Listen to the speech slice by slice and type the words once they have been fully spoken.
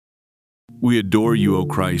We adore you, O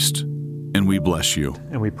Christ, and we bless you.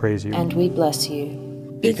 And we praise you. And we bless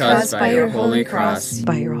you. Because by your holy cross,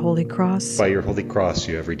 by your holy cross, by your holy cross,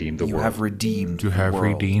 you have redeemed the world. You have redeemed You have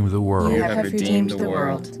redeemed the world. You have redeemed the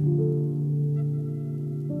world.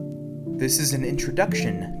 This is an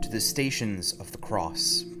introduction to the Stations of the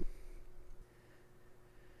Cross.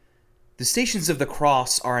 The Stations of the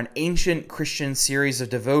Cross are an ancient Christian series of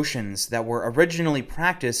devotions that were originally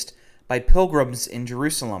practiced by pilgrims in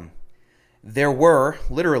Jerusalem. There were,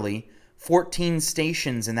 literally, 14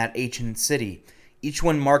 stations in that ancient city, each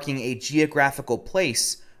one marking a geographical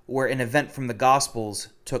place where an event from the Gospels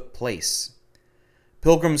took place.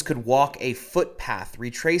 Pilgrims could walk a footpath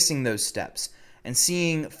retracing those steps and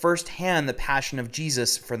seeing firsthand the passion of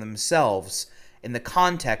Jesus for themselves in the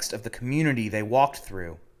context of the community they walked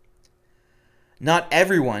through. Not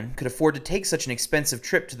everyone could afford to take such an expensive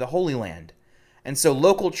trip to the Holy Land, and so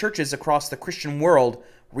local churches across the Christian world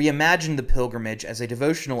reimagined the pilgrimage as a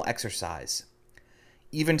devotional exercise.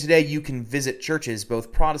 Even today, you can visit churches,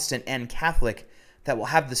 both Protestant and Catholic, that will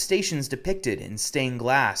have the stations depicted in stained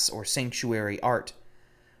glass or sanctuary art.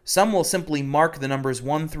 Some will simply mark the numbers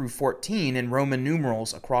 1 through 14 in Roman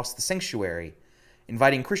numerals across the sanctuary,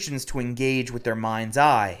 inviting Christians to engage with their mind's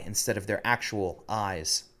eye instead of their actual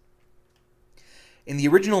eyes. In the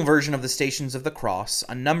original version of the Stations of the Cross,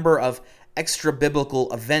 a number of extra-biblical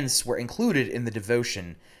events were included in the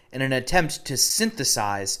devotion in an attempt to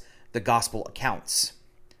synthesize the gospel accounts.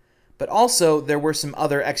 But also, there were some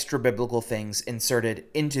other extra-biblical things inserted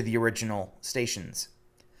into the original stations.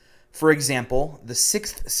 For example, the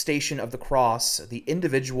 6th Station of the Cross, the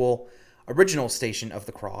individual original Station of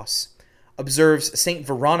the Cross, observes Saint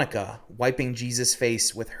Veronica wiping Jesus'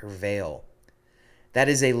 face with her veil. That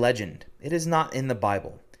is a legend. It is not in the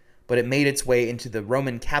Bible, but it made its way into the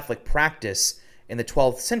Roman Catholic practice in the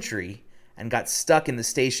 12th century and got stuck in the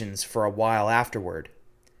stations for a while afterward.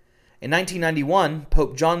 In 1991,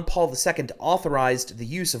 Pope John Paul II authorized the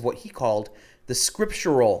use of what he called the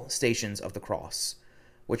scriptural Stations of the Cross,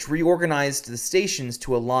 which reorganized the stations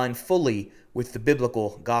to align fully with the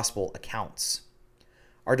biblical gospel accounts.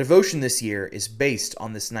 Our devotion this year is based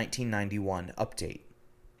on this 1991 update.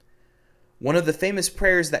 One of the famous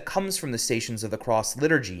prayers that comes from the Stations of the Cross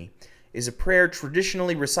liturgy is a prayer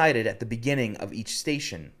traditionally recited at the beginning of each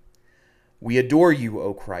station. We adore you,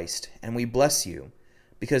 O Christ, and we bless you,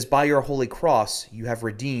 because by your holy cross you have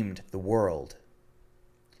redeemed the world.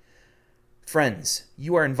 Friends,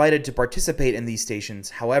 you are invited to participate in these stations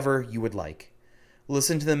however you would like.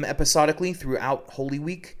 Listen to them episodically throughout Holy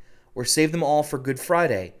Week, or save them all for Good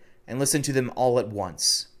Friday and listen to them all at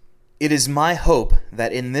once. It is my hope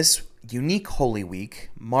that in this unique Holy Week,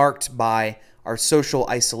 marked by our social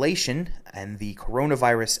isolation and the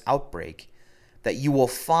coronavirus outbreak, that you will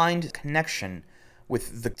find connection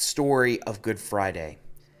with the story of Good Friday,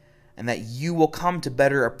 and that you will come to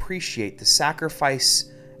better appreciate the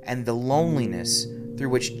sacrifice and the loneliness through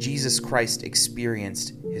which Jesus Christ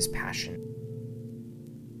experienced his passion.